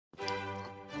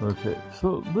Okay,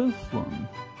 so this one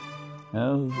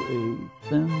has a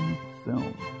thin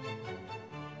film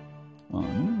on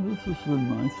it. This is a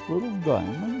nice little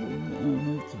diamond,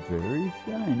 and it's very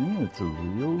shiny. It's a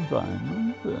real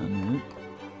diamond, and it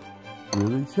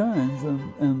really shines,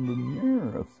 and the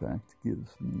mirror effect gives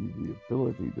me the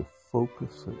ability to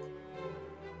focus it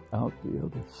out the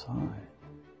other side.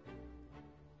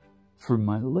 For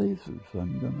my lasers,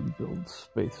 I'm going to build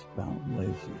space-bound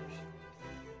lasers.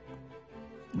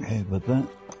 Okay, but that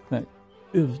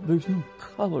is, there's no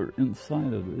color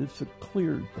inside of it. It's a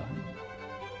clear diamond.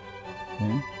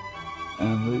 Okay?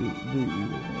 And the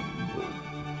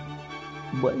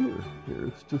layer here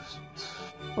is just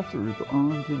sputtered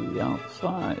onto the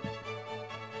outside,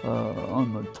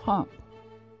 on the top.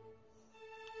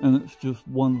 And it's just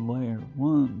one layer,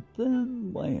 one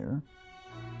thin layer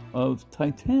of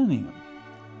titanium.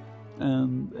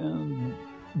 And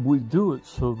we do it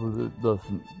so that it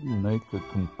doesn't make a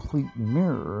complete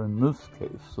mirror in this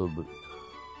case, so that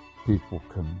people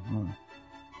can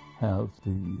have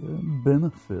the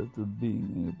benefit of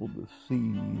being able to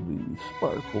see the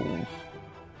sparkles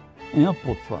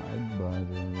amplified by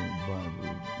the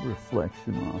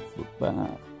reflection off the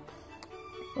back.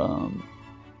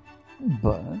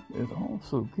 But it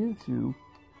also gives you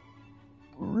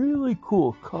really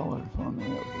cool colors on the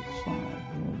other side.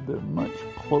 They're much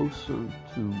closer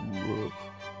to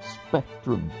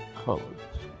spectrum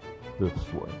colors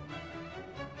this way.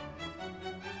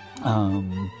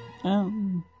 And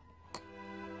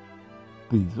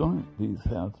these aren't. These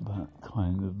have that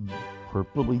kind of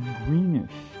purpley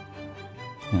greenish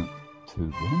tint to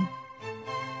them.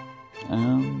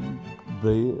 And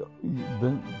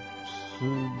that's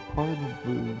part of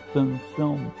the thin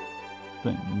film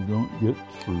thing. You don't get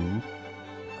true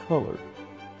color.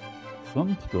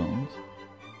 Some stones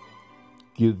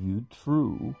give you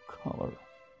true color.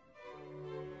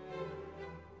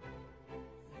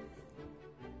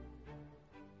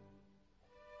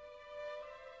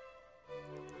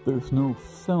 There's no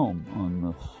film on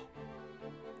this.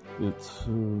 It's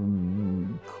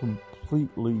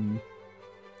completely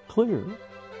clear.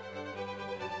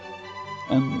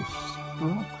 And the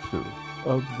structure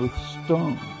of the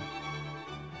stone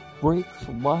breaks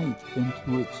light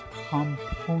into its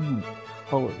component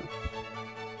colors.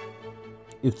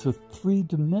 It's a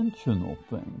three-dimensional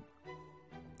thing,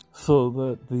 so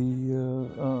that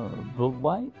the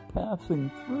light passing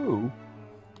through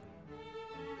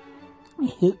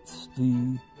hits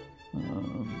the.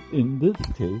 In this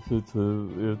case, it's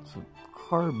a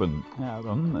carbon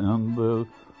atom, and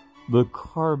the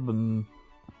carbon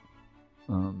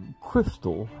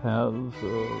crystal has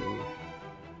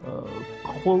a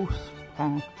close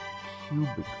packed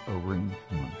cubic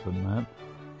arrangement, and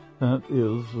that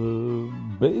is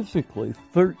basically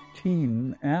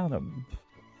 13 atoms.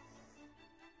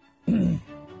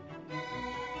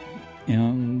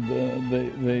 And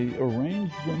they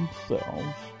arrange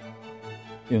themselves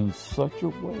in such a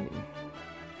way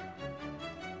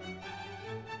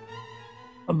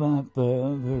that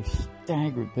they're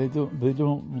staggered. They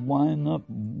don't line up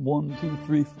 1, 2,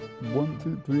 3,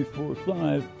 4,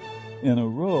 5 in a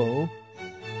row.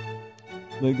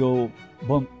 They go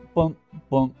bump, bump,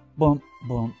 bump, bump,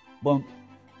 bump, bump,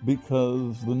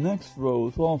 because the next row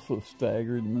is also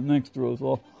staggered, and the next row is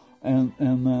all, and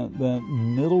that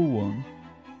middle one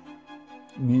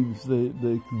means they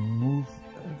can move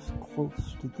as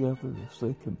close together as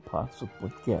they can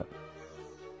possibly get.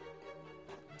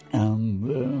 And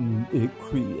then it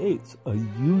creates a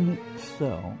unit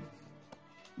cell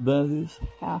that is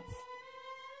half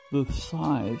the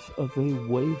size of a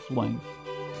wavelength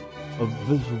of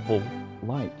visible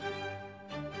light.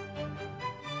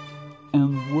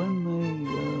 And when they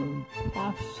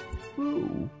pass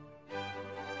through,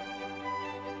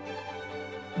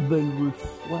 they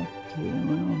reflect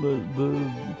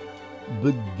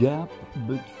the gap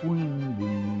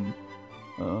between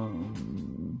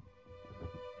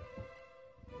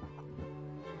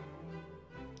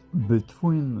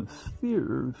the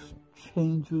spheres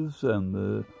changes, and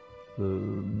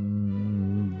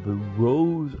the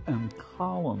rows and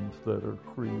columns that are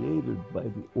created by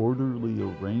the orderly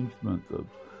arrangement of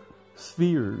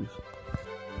spheres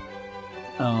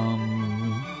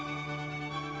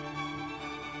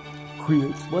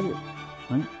creates layers,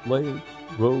 right? Layers,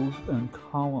 rows, and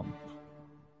columns.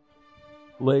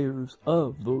 Layers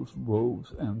of those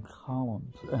rows and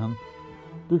columns, and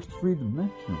they're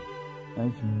three-dimensional.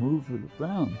 As you move it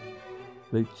around,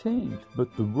 they change,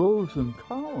 but the rows and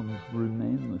columns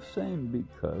remain the same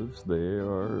because they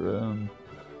are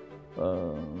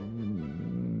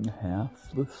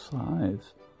half the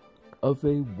size of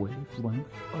a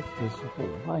wavelength of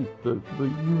visible light, the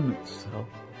unit cell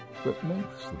that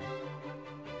makes them.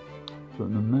 So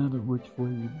no matter which way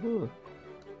you look,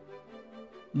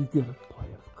 you get a play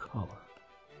of color.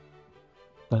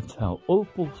 That's how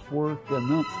opals work, and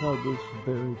that's how this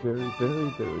very, very, very,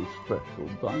 very special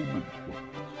diamond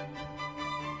works.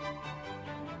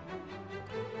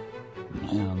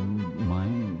 And my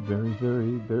very,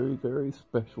 very, very, very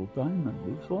special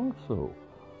diamond is also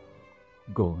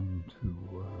going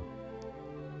to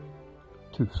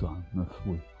Tucson this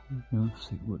week. We're going to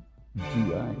see what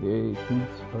GIA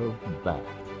thinks of that.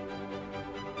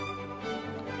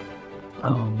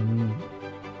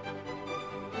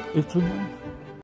 It's amazing.